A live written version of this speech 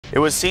It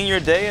was senior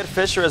day at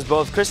Fisher as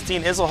both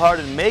Christine Iselhard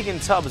and Megan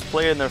Tubbs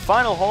played in their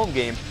final home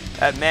game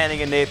at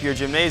Manning and Napier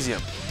Gymnasium.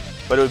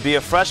 But it would be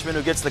a freshman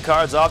who gets the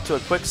Cards off to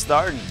a quick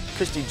start, and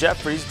Christy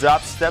Jeffries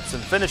drops, steps,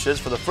 and finishes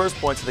for the first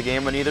points of the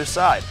game on either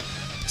side.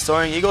 The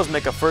Soaring Eagles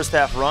make a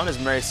first-half run as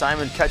Mary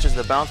Simon catches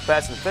the bounce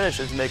pass and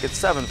finishes to make it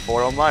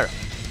 7-4 Elmira.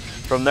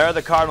 From there,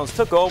 the Cardinals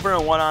took over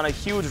and went on a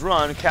huge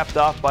run, capped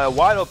off by a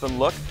wide-open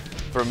look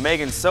from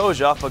Megan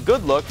Soja off a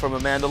good look from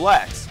Amanda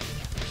Lax.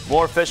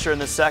 More Fisher in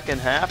the second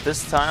half,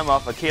 this time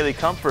off a Kaylee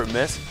Comfort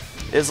miss.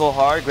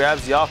 Iselhard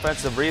grabs the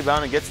offensive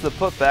rebound and gets the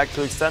putback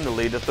to extend the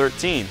lead to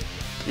 13.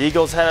 The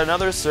Eagles had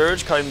another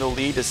surge, cutting the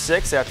lead to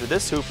 6 after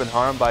this hoop and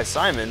harm by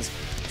Simons.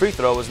 Free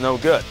throw was no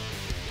good.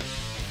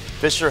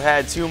 Fisher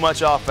had too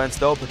much offense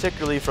though,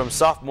 particularly from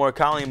sophomore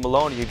Colleen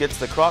Maloney, who gets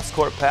the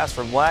cross-court pass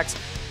from Lax,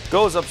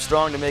 goes up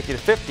strong to make it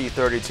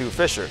 50-32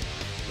 Fisher.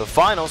 The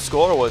final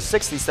score was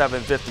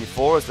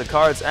 67-54 as the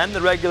Cards end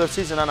the regular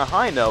season on a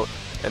high note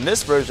in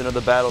this version of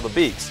the Battle of the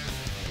Beaks.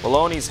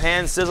 Maloney's hot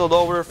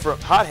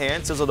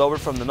hand sizzled over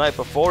from the night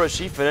before as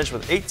she finished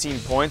with 18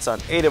 points on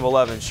 8 of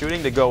 11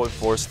 shooting to go with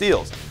 4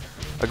 steals.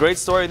 A great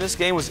story in this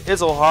game was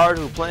Iselhard,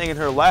 who playing in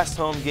her last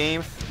home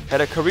game had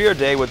a career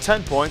day with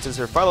 10 points as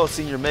her fellow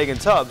senior Megan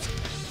Tubbs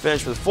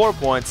finished with 4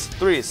 points,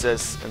 3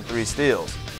 assists, and 3 steals.